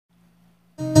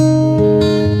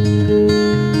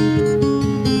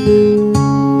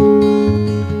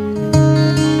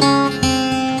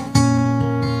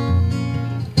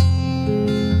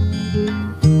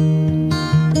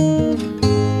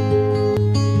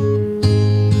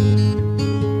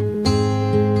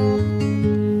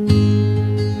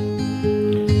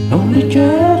the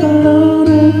jet a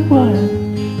loaded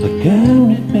wine, the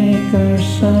county maker's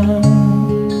son.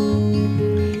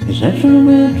 His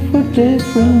instrument for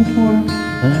different work,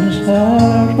 and his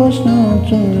heart was known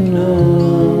to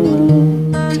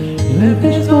none. He lived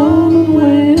his own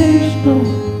way, slow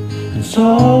and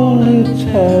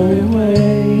solitary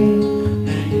way.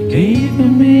 He gave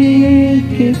me a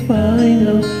gift I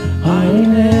know I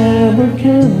never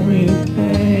can repay.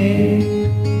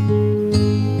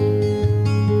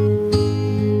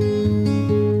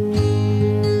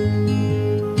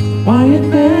 Quiet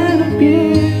man of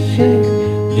music,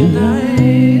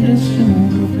 denied a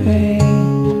single pain.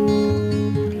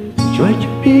 He tried to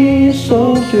be a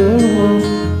soldier once,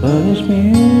 but his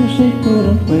music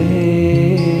wouldn't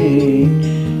wait.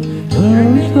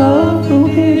 Learned his love through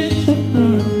his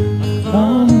signal,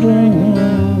 thundering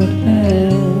over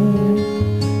hand.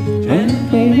 20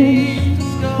 days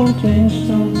holding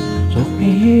stone, took me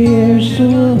years to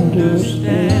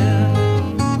understand.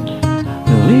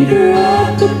 The leader of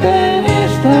the band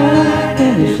is died,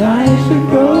 and his eyes are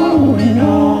growing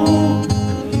old.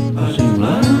 Causing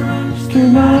blood runs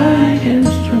through my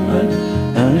instrument,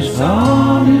 and his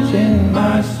song is in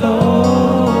my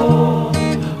soul.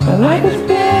 My life has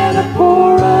been a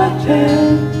poor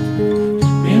attempt to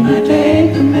imitate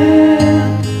the man.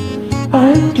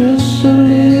 I'm just a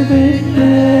living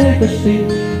legacy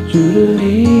to the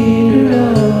leader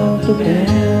of the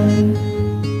band.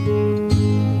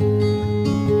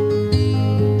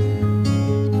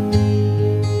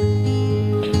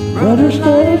 Brothers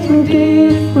lives were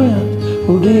different,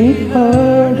 who they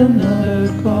heard another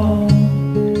call.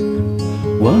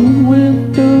 One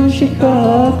went to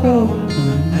Chicago,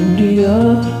 and the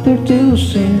other to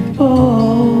St.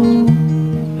 Paul.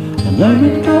 And I'm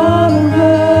in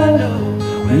Colorado,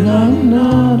 when I'm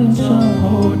not in some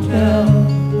hotel,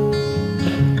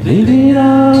 living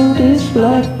out this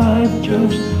life I've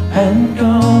chose and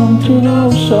come to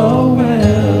know so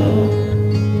well.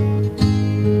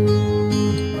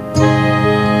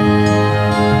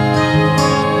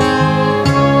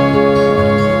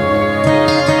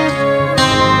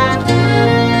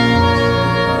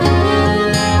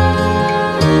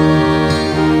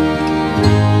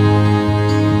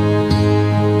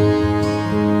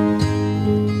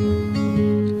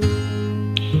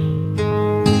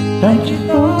 Thank you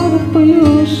for the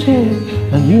music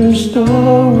and your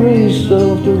stories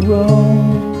of the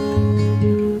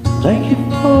road. Thank you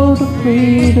for the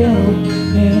freedom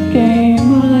it gave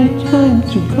my time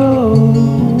to go.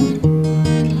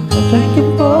 And thank you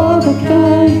for the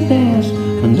kindness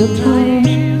and the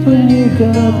times when you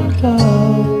got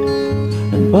tough.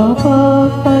 And Papa,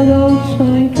 I don't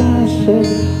think I said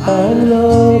I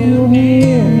love you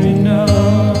near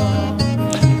enough.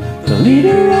 The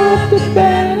leader of the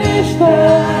band is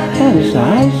there, and his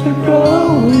eyes are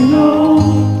growing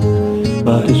old.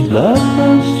 But his blood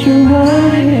runs through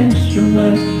my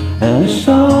instrument, and his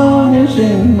song is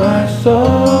in my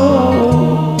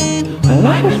soul. My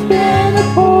life has been a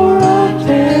poor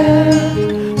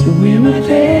attempt to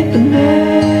imitate the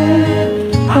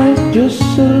man. I'm just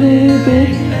a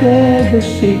living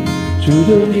legacy to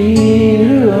the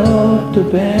leader of the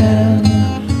band.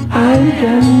 I'm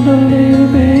just a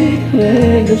living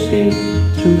legacy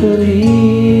to the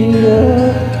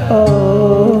leader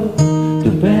of